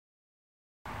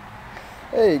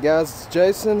Hey guys, it's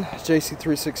Jason,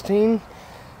 JC316.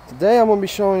 Today I'm going to be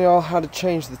showing y'all how to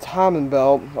change the timing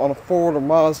belt on a Ford or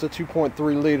Mazda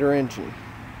 2.3 liter engine.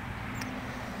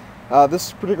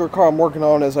 This particular car I'm working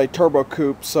on is a turbo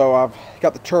coupe, so I've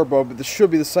got the turbo, but this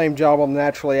should be the same job on the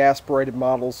naturally aspirated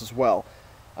models as well.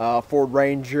 Ford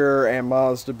Ranger and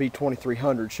Mazda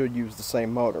B2300 should use the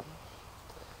same motor.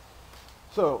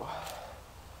 So,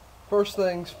 first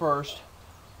things first,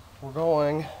 we're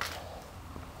going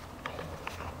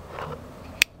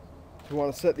to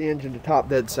want to set the engine to top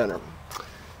dead center.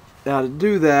 Now to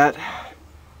do that,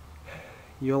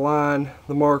 you align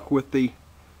the mark with the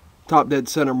top dead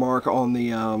center mark on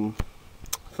the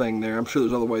thing there. I'm sure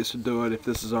there's other ways to do it if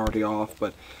this is already off,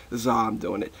 but this is how I'm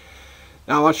doing it.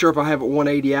 Now I'm not sure if I have it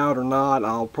 180 out or not.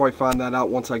 I'll probably find that out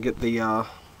once I get the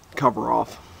cover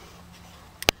off.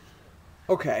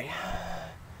 Okay.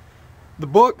 The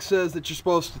book says that you're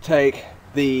supposed to take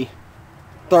the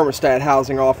thermostat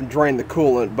housing off and drain the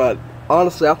coolant, but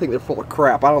honestly I think they're full of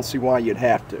crap. I don't see why you'd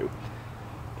have to.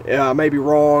 I may be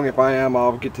wrong. If I am,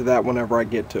 I'll get to that whenever I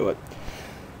get to it.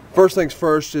 First things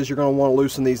first is you're going to want to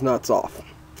loosen these nuts off.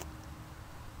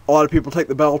 A lot of people take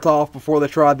the belt off before they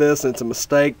try this, and it's a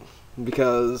mistake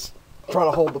because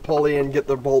trying to hold the pulley and get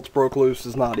the bolts broke loose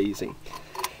is not easy.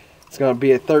 It's going to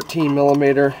be a 13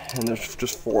 millimeter, and there's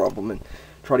just 4 of them, and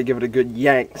try to give it a good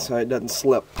yank so it doesn't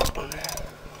slip.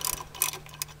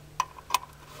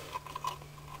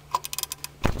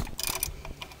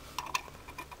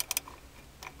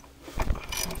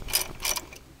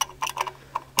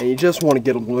 And you just want to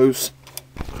get them loose,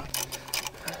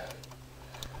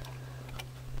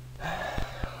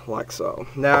 like so.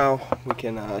 Now we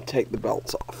can take the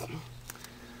belts off,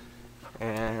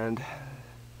 and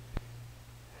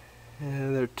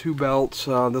there are 2 belts.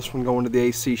 This one going to the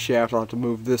AC shaft. I'll have to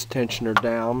move this tensioner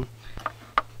down,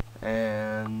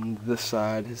 and this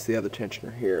side is the other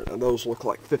tensioner here. Now those look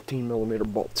like 15 millimeter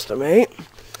bolts to me.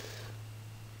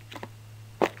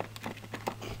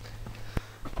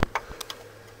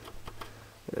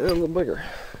 And a little bigger.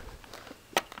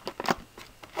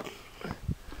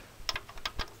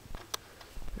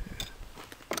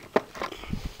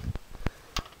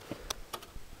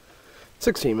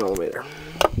 $16 millimeter.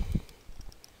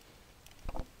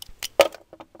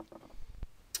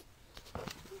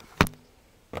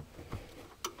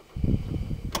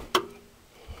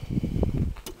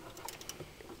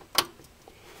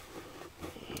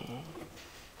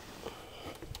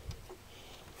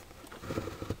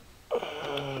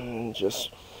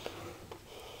 Just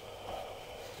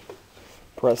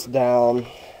press down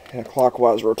in a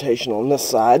clockwise rotation on this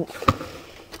side,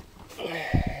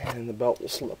 and the belt will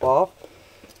slip off,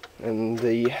 and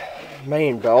the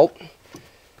main belt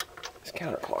is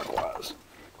counterclockwise.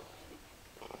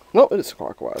 No, it is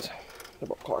clockwise. They're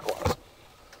both clockwise.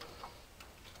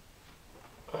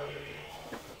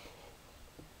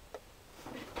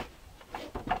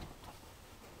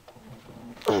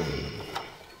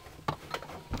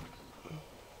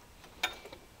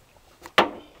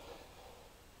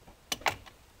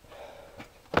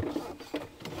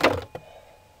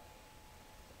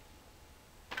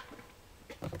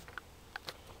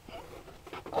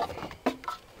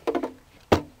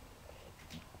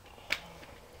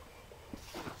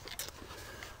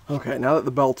 Okay, now that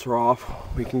the belts are off,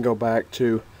 we can go back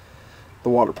to the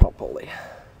water pump pulley.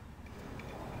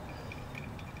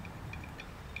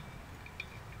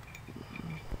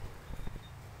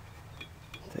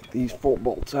 Take these 4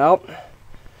 bolts out,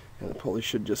 and the pulley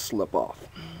should just slip off.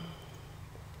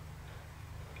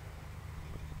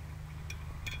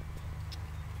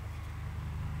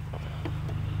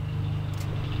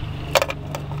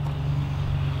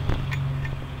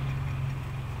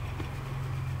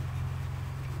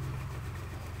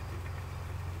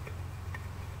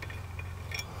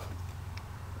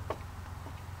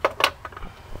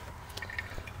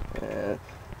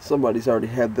 Somebody's already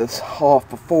had this off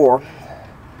before,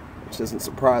 which isn't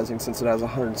surprising since it has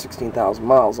 116,000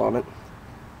 miles on it.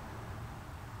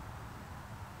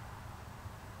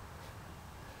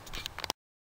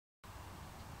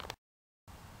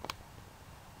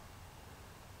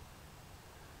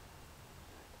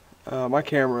 My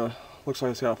camera looks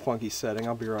like it's got a funky setting.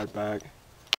 I'll be right back.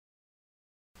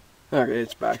 Okay,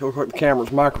 it's back. It looks like the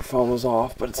camera's microphone was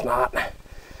off, but it's not.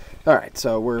 Alright,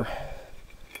 so we're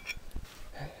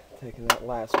taking that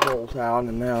last bolt out,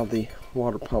 and now the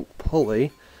water pump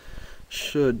pulley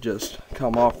should just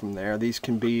come off from there. These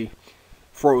can be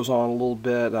froze on a little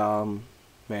bit.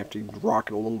 May have to rock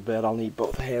it a little bit. I'll need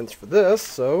both hands for this,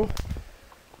 so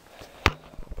I'll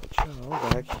put you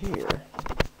all back here.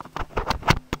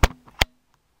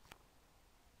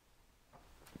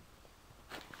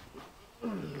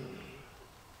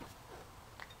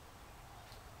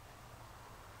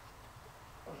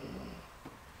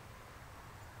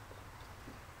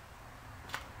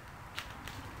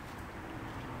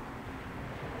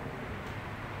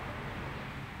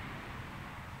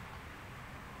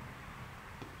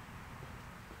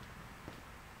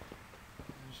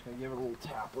 Just gonna give it a little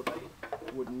tap with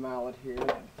a wooden mallet here.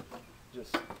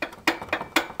 Just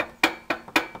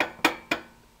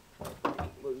break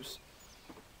it loose.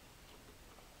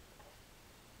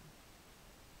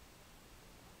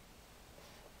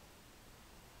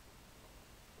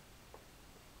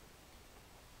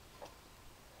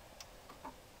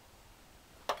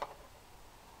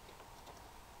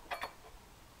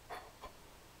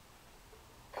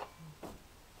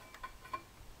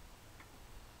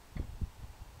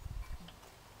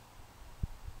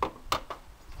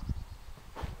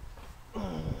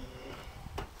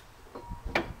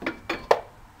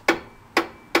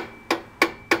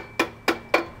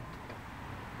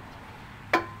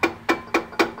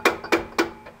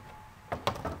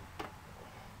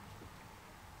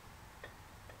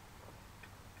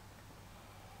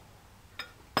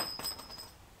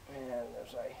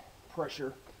 There's a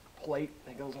pressure plate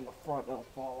that goes on the front that'll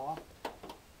fall off.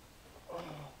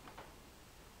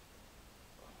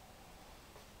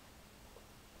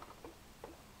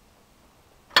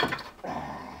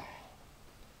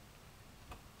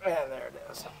 And there it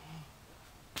is.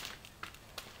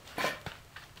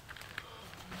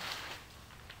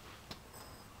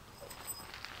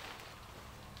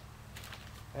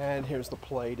 And here's the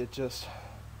plate. It just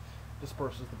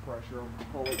disperses the pressure over the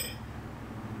pulley.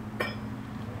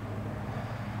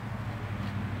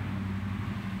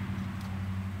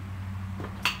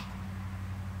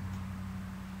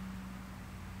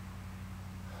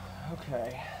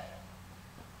 Okay.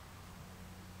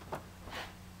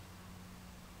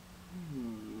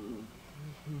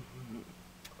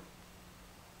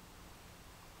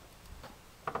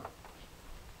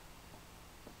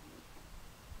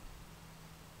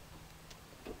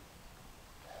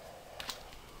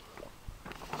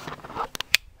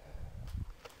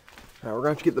 Now we're going to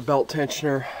have to get the belt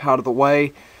tensioner out of the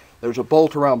way. There's a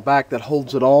bolt around back that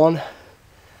holds it on,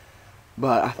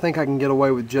 but I think I can get away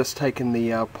with just taking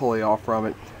the pulley off from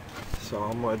it. So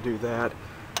I'm going to do that.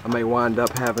 I may wind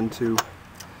up having to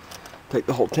take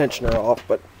the whole tensioner off,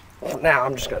 but for now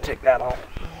I'm just going to take that off.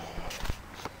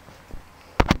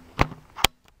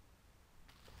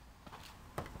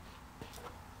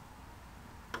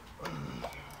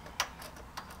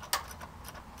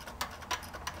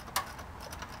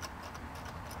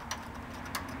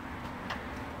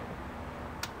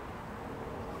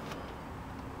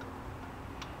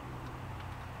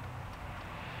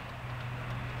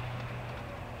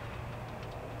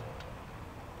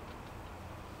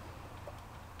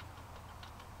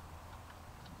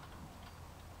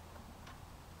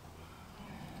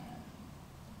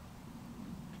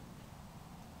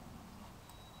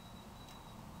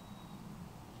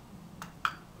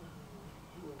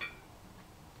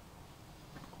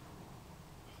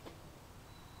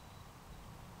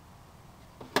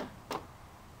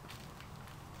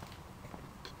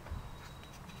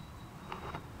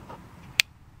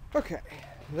 Okay,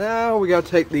 now we got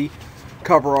to take the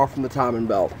cover off from the timing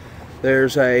belt.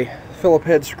 There's a Phillip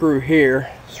head screw here,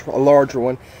 a larger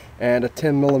one, and a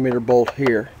 10mm bolt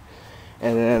here.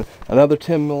 And then another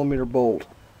 10mm bolt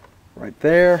right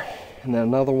there, and then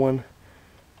another one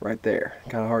right there.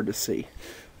 Kind of hard to see,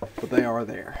 but they are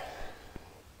there.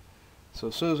 So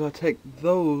as soon as I take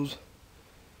those,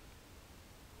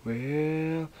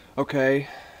 well, okay,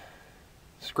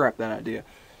 scrap that idea.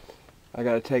 I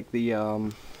got to take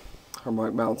the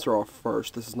harmonic balancer off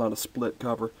first. This is not a split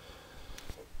cover.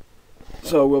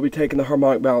 So we'll be taking the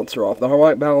harmonic balancer off. The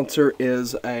harmonic balancer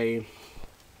is a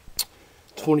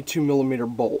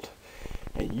 22mm bolt.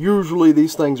 And usually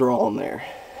these things are on there.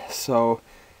 So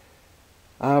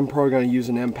I'm probably going to use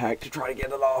an impact to try to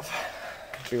get it off.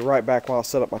 Be right back while I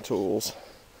set up my tools.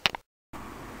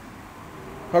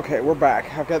 Okay, we're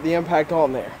back. I've got the impact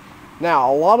on there.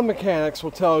 Now, a lot of mechanics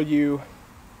will tell you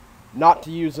not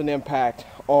to use an impact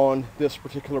on this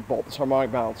particular bolt, this harmonic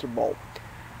balancer bolt.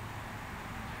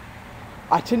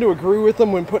 I tend to agree with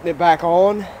them when putting it back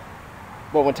on,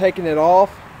 but when taking it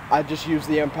off, I just use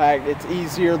the impact. It's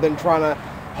easier than trying to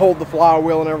hold the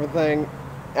flywheel and everything.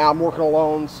 I'm working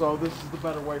alone, so this is the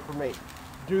better way for me.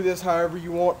 Do this however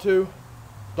you want to.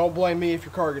 Don't blame me if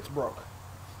your car gets broke.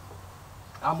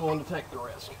 I'm willing to take the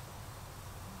risk.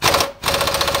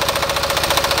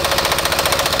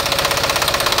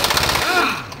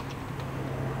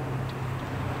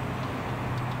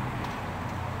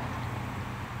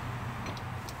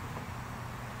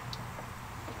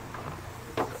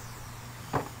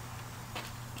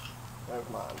 There's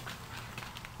mine.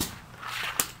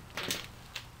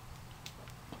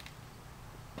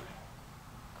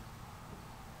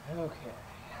 Okay.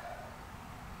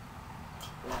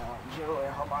 Now, generally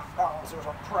how my balancers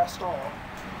are pressed on.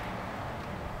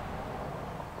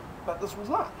 But this one's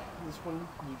not. This one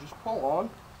you just pull on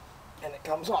and it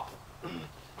comes off.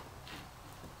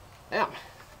 Yeah.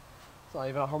 It's not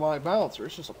even a harmonic balancer,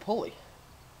 it's just a pulley.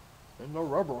 There's no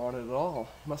rubber on it at all.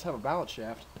 It must have a balance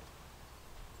shaft.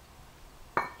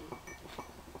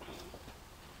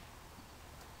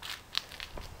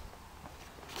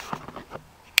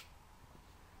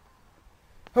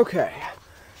 Okay,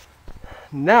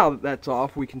 now that that's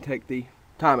off, we can take the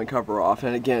timing cover off.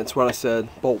 And again, it's what I said,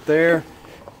 bolt there,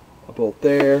 a bolt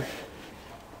there,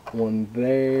 one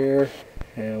there,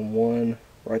 and one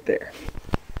right there.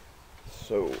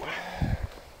 So,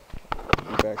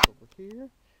 back over here.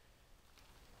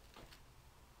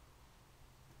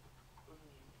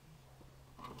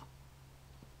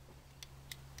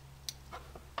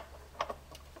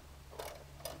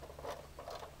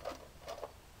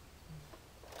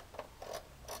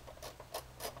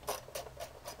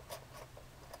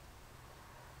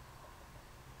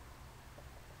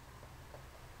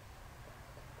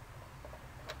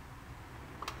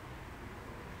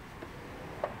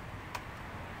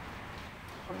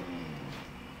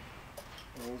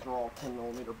 And these are all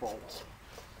 10mm bolts.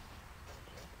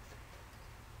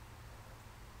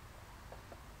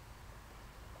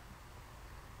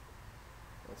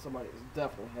 And somebody has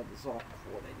definitely had this off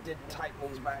before. They didn't tighten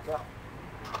these back up.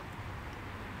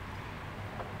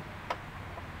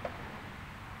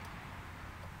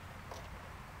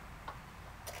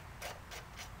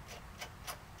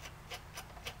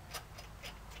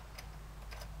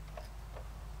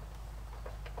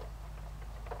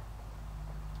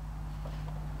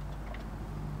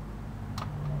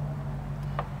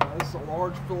 This is a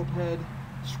large Phillip head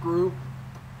screw.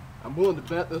 I'm willing to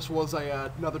bet this was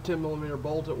another 10mm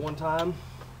bolt at one time,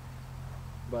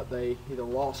 but they either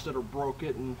lost it or broke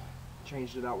it and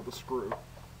changed it out with a screw.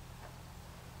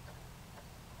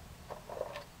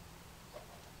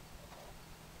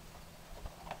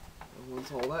 And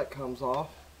once all that comes off,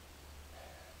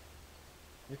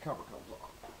 the cover comes off.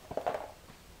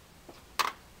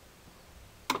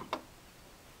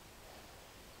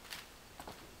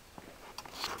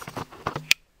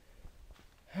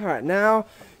 Alright, now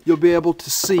you'll be able to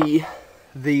see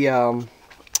the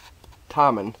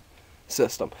timing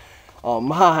system. On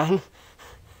mine,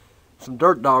 some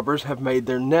dirt daubers have made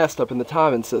their nest up in the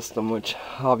timing system, which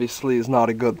obviously is not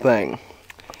a good thing.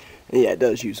 And yeah, it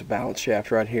does use a balance shaft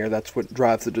right here. That's what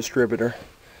drives the distributor.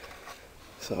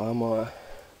 So I'm going to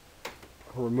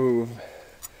remove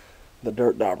the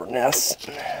dirt dauber nest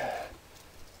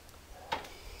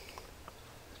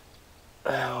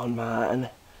on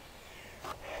mine.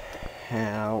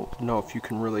 And I don't know if you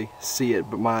can really see it,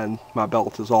 but my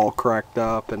belt is all cracked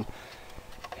up and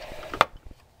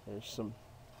there's some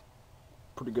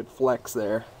pretty good flex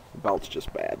there. The belt's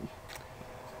just bad.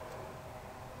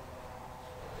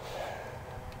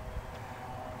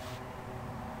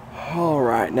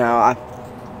 Alright, now I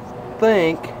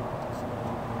think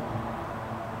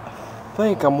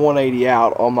I'm 180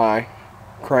 out on my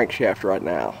crankshaft right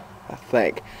now. I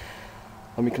think.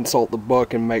 Let me consult the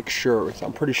book and make sure.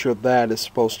 I'm pretty sure that is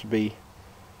supposed to be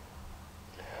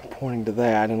pointing to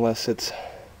that, unless it's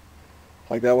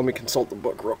like that. Let me consult the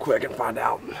book real quick and find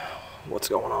out what's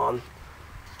going on.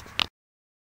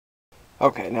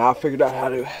 Okay, now I figured out how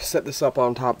to set this up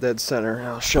on top dead center, and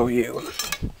I'll show you.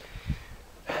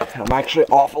 I'm actually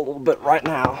off a little bit right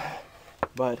now,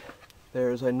 but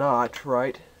there's a notch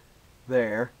right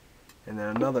there, and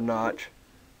then another notch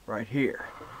right here.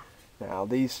 Now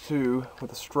these two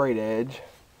with a straight edge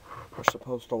are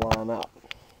supposed to line up.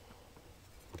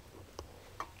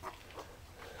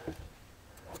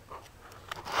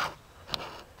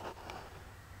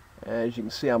 As you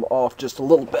can see, I'm off just a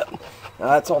little bit. Now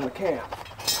that's on the cam.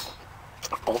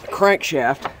 On the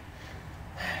crankshaft,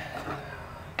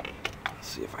 let's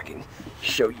see if I can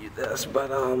show you this,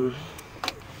 but okay.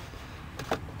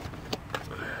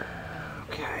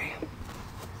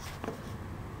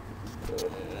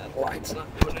 That light's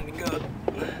not doing any good.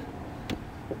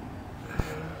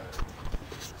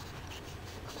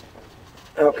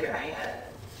 Okay.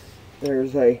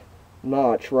 There's a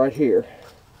notch right here.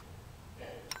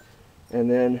 And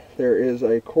then there is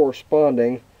a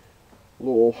corresponding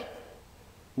little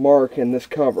mark in this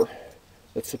cover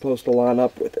that's supposed to line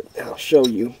up with it. I'll show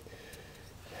you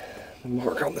the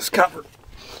mark on this cover.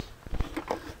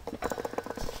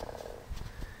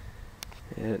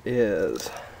 It is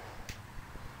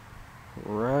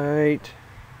right.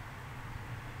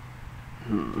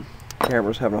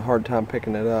 Camera's having a hard time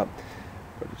picking it up,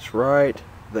 but it's right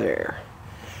there.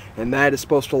 And that is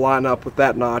supposed to line up with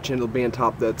that notch, and it'll be in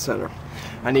top dead center.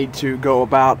 I need to go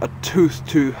about a tooth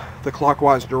to the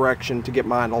clockwise direction to get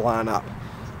mine to line up.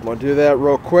 I'm going to do that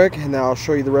real quick and now I'll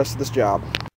show you the rest of this job.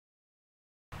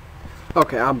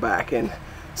 Okay, I'm back, and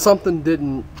something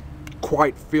didn't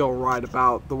quite feel right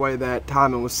about the way that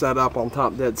timing was set up on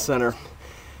top dead center.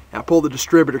 I pulled the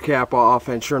distributor cap off,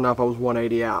 and sure enough I was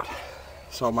 180 out.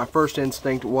 So my first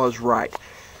instinct was right.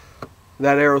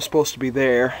 That arrow's supposed to be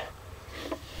there.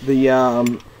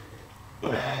 The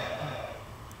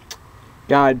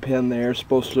guide pin there is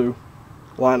supposed to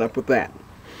line up with that.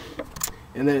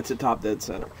 And then it's at top dead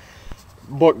center.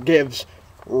 Book gives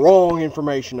wrong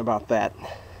information about that.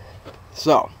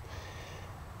 So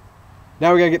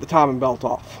now we gotta get the timing belt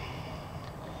off.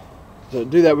 To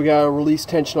do that, we gotta release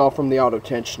tension off from the auto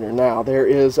tensioner. Now there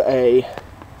is a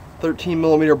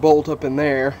 13mm bolt up in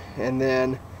there, and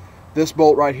then this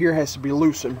bolt right here has to be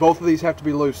loosened. Both of these have to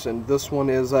be loosened. This one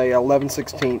is a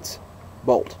 11/16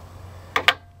 bolt.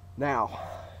 Now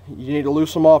you need to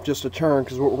loosen them off just a turn,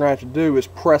 because what we're going to have to do is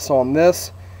press on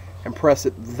this and press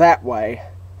it that way,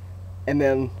 and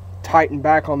then tighten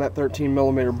back on that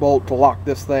 13mm bolt to lock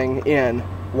this thing in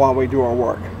while we do our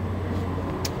work.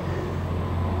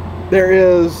 There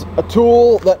is a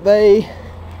tool that they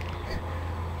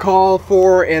call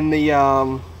for in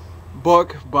the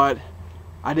book, but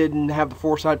I didn't have the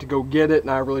foresight to go get it, and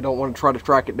I really don't want to try to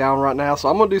track it down right now. So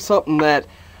I'm going to do something that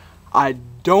I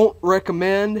don't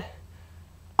recommend.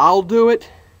 I'll do it,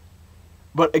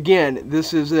 but again,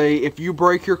 this is if you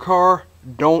break your car,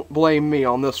 don't blame me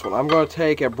on this one. I'm going to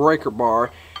take a breaker bar,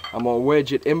 I'm going to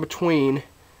wedge it in between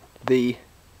the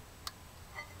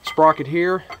sprocket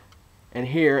here and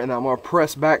here, and I'm going to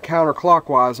press back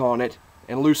counterclockwise on it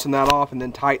and loosen that off, and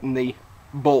then tighten the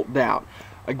bolt down.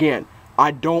 Again,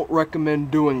 I don't recommend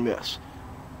doing this.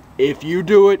 If you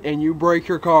do it and you break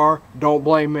your car, don't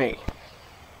blame me.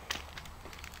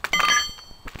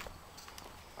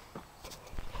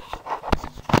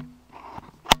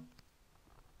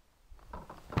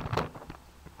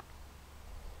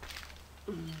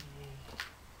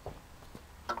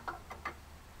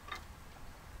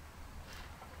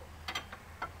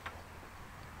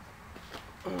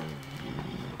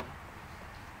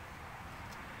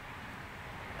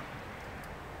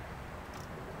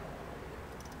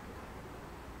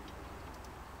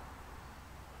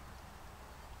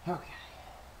 Okay.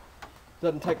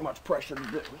 Doesn't take much pressure to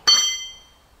do.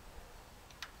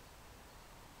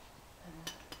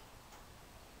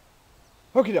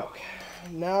 Okie doke.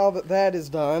 Now that that is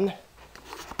done,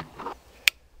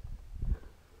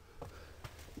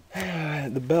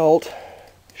 the belt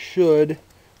should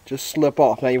just slip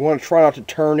off. Now you want to try not to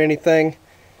turn anything.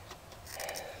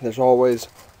 There's always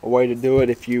a way to do it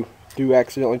if you do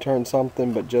accidentally turn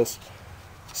something, but just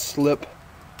slip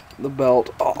the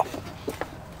belt off.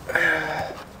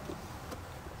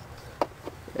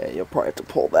 Yeah, you'll probably have to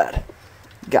pull that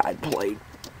guide plate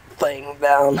thing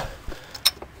down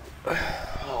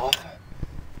off.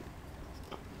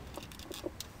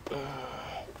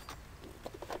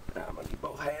 Now I'm going to need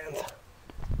both hands.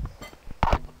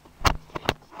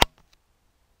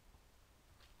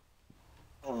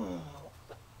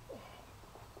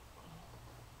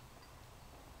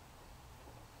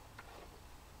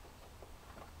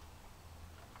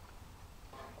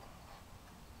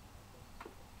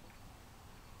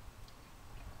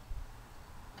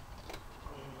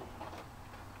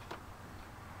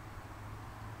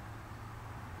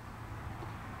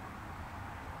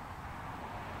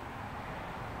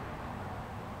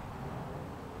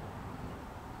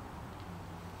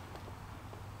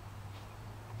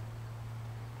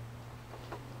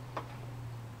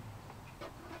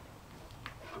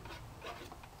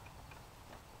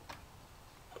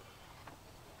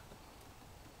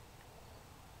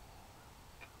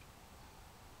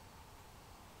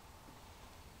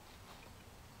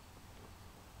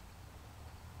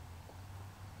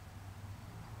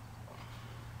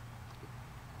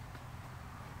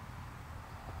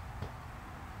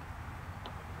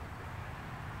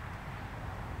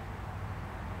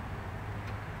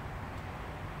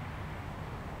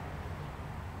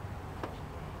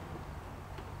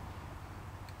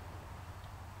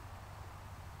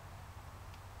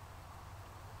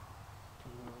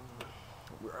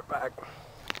 Be right back.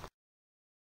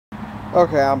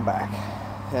 Okay, I'm back,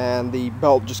 and the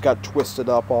belt just got twisted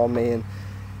up on me, and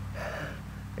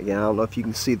again, I don't know if you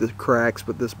can see the cracks,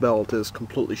 but this belt is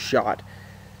completely shot.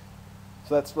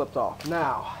 So that slipped off.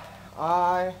 Now,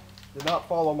 I did not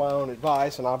follow my own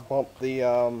advice, and I bumped the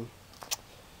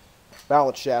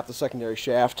balance shaft, the secondary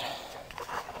shaft,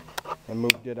 and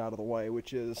moved it out of the way,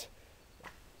 which is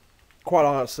quite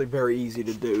honestly very easy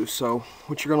to do. So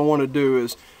what you're going to want to do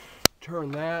is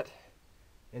turn that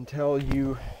until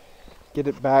you get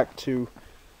it back to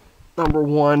number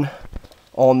 1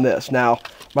 on this. Now,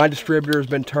 my distributor has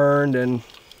been turned, and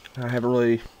I haven't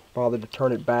really bothered to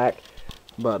turn it back,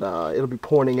 but it'll be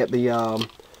pointing at the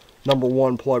number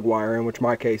 1 plug wire, in which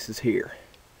my case is here.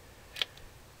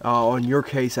 On your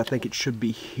case, I think it should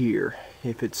be here,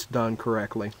 if it's done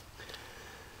correctly.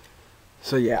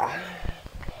 So yeah.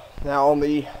 Now on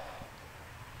the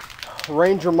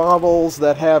Ranger models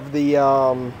that have the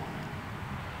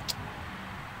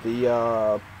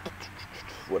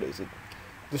what is it?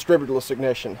 Distributorless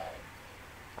ignition.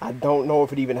 I don't know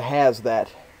if it even has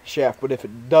that shaft, but if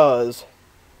it does,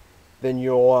 then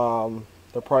you'll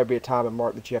there'll probably be a timing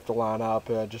mark that you have to line up,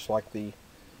 just like the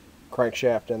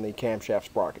crankshaft and the camshaft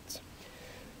sprockets.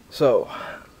 So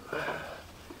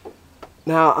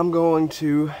now I'm going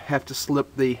to have to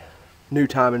slip the new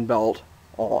timing belt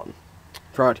on.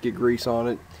 Try not to get grease on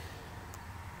it.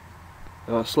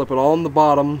 Slip it on the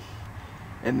bottom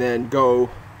and then go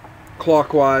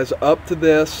clockwise up to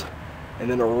this and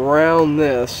then around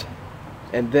this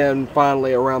and then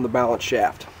finally around the balance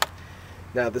shaft.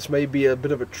 Now this may be a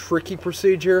bit of a tricky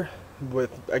procedure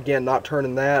with, again, not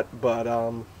turning that, but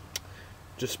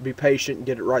just be patient and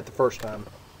get it right the first time.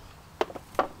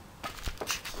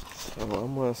 So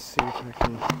I'm going to see if I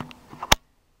can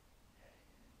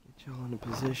get y'all in a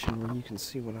position where you can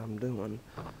see what I'm doing.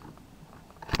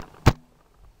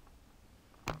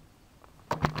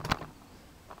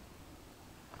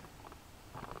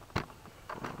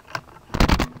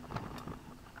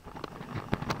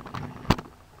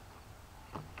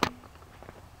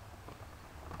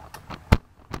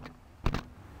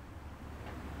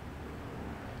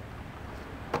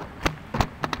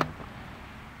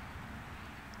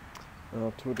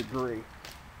 To a degree.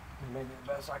 Maybe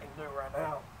the best I can do right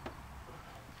now.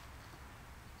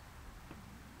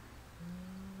 I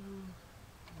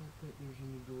don't think there's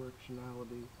any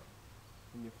directionality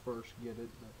when you first get it,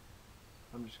 but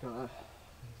I'm just gonna,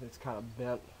 it's kind of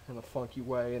bent in a funky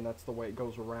way, and that's the way it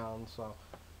goes around, so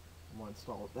I'm gonna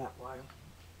install it that way.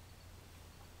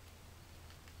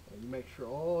 And you make sure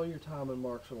all your timing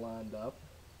marks are lined up,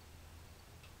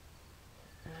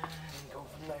 and go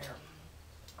from there.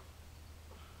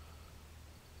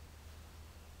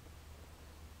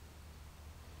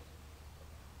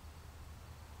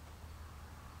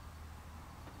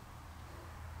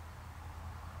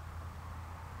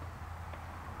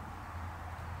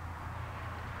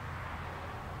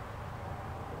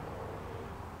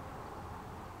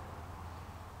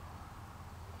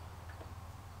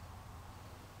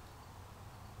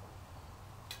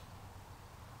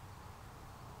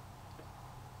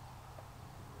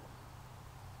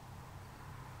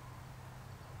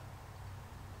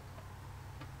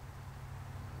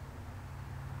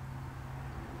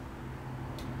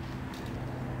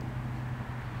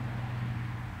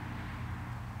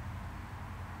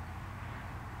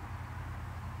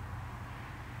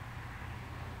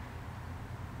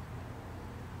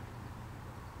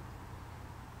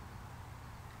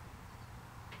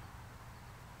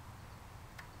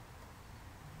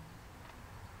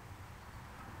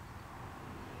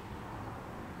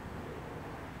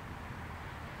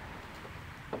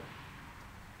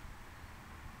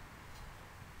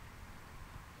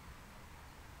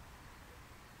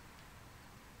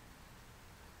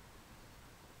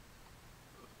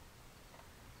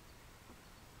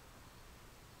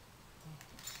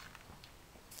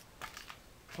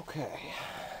 Okay.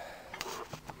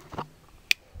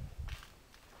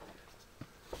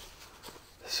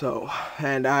 So,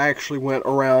 and I actually went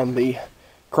around the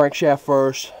crankshaft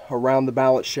first, around the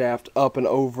balance shaft, up and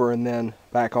over, and then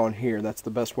back on here. That's the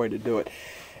best way to do it.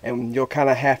 And you'll kind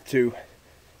of have to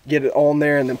get it on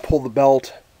there and then pull the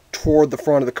belt toward the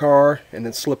front of the car and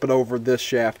then slip it over this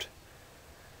shaft.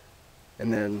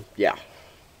 And then, yeah,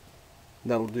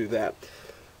 that'll do that.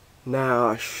 Now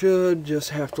I should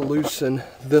just have to loosen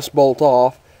this bolt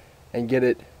off and get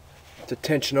it to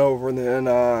tension over, and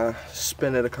then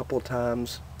spin it a couple of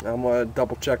times. I'm going to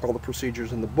double check all the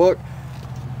procedures in the book,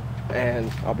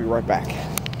 and I'll be right back.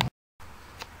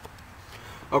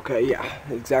 Okay, yeah,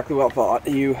 exactly what I thought.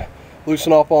 You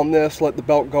loosen off on this, let the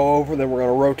belt go over, then we're going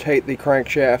to rotate the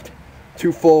crankshaft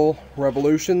 2 full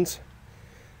revolutions,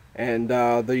 and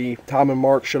the timing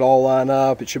marks should all line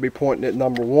up. It should be pointing at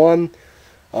number 1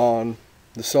 on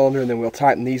the cylinder, and then we'll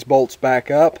tighten these bolts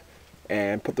back up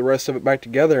and put the rest of it back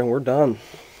together, and we're done.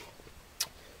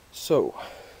 So,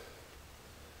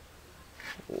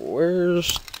 there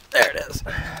it is.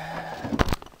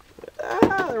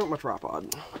 There went my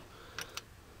tripod.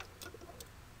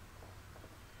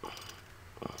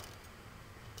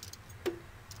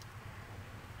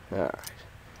 Alright,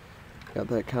 got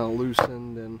that kind of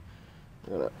loosened, and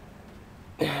we're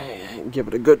gonna give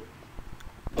it a good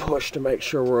push to make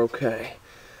sure we're okay.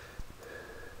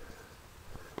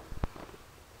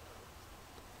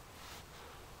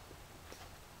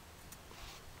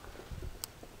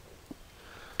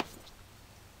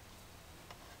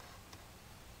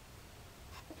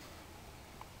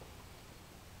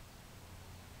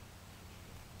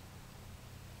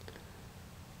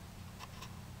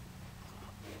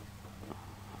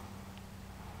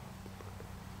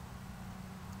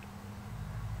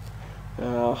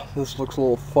 Now, this looks a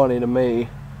little funny to me.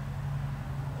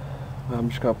 I'm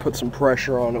just going to put some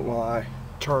pressure on it while I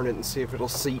turn it and see if it'll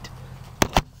seat.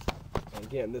 And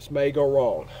again, this may go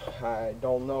wrong. I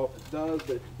don't know if it does,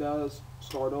 but if it does,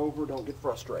 start over, don't get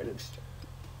frustrated.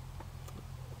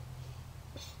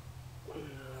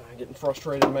 Getting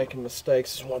frustrated and making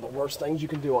mistakes is one of the worst things you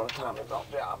can do on a timing belt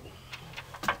job.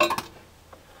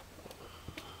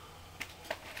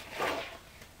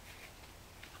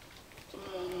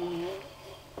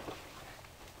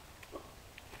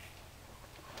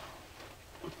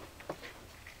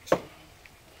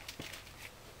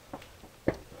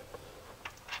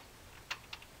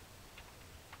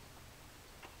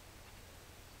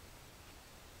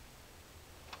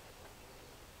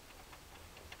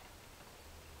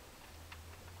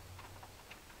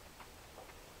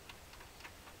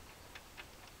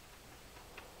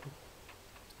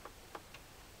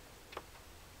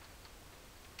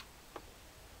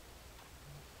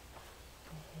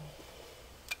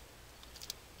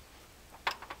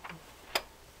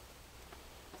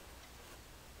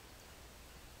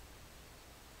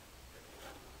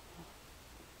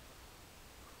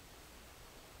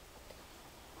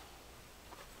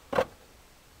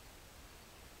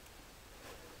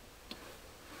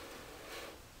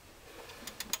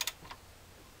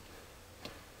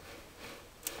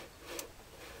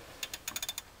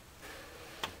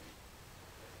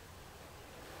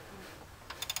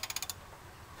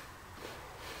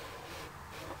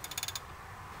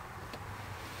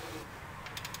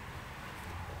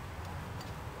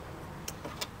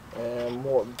 And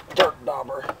more dirt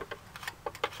dauber.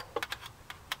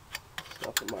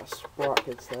 Stuff in my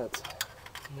sprockets, that's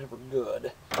never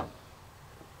good.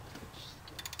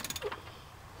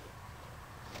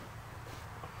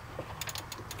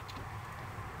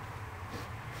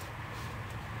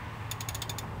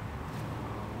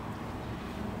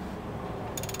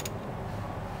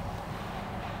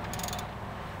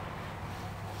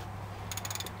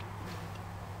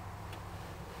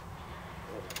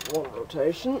 One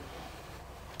rotation,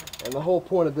 and the whole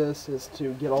point of this is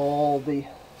to get all the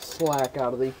slack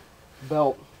out of the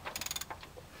belt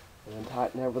and then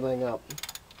tighten everything up.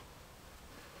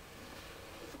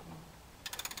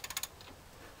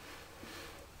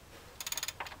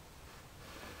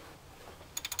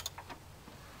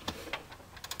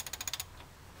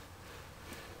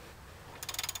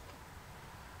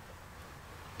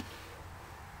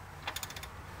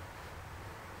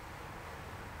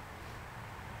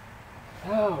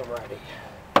 Alrighty.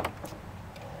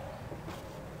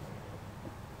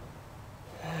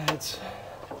 That's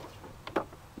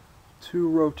 2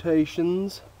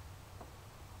 rotations.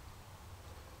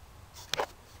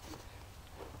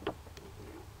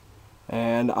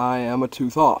 And I am a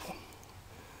tooth off.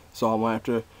 So I'm going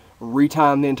to have to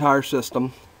retime the entire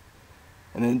system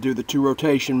and then do the 2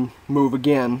 rotation move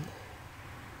again.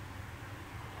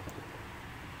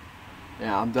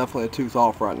 Yeah, I'm definitely a tooth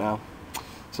off right now.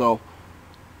 So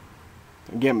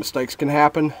again, mistakes can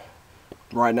happen.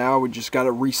 Right now we just got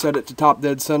to reset it to top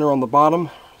dead center on the bottom,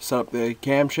 set up the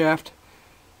camshaft,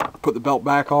 put the belt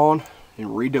back on, and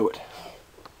redo it.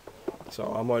 So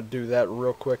I'm going to do that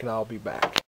real quick and I'll be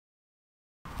back.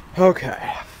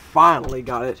 Okay, finally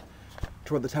got it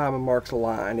to where the timing marks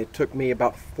align. It took me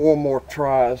about 4 more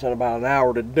tries and about an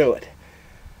hour to do it.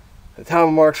 The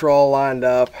timing marks are all lined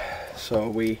up, so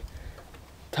we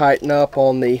tighten up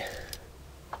on the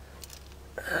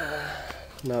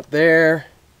nut there,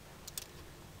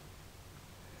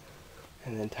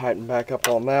 and then tighten back up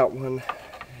on that one,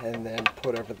 and then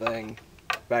put everything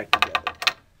back together.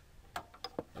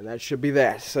 And that should be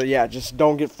that. So yeah, just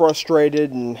don't get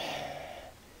frustrated and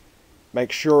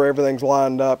make sure everything's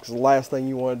lined up, because the last thing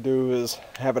you want to do is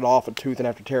have it off a tooth and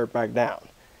have to tear it back down.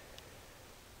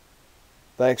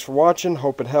 Thanks for watching.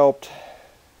 Hope it helped.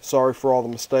 Sorry for all the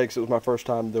mistakes. It was my first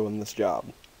time doing this job.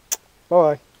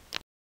 Bye.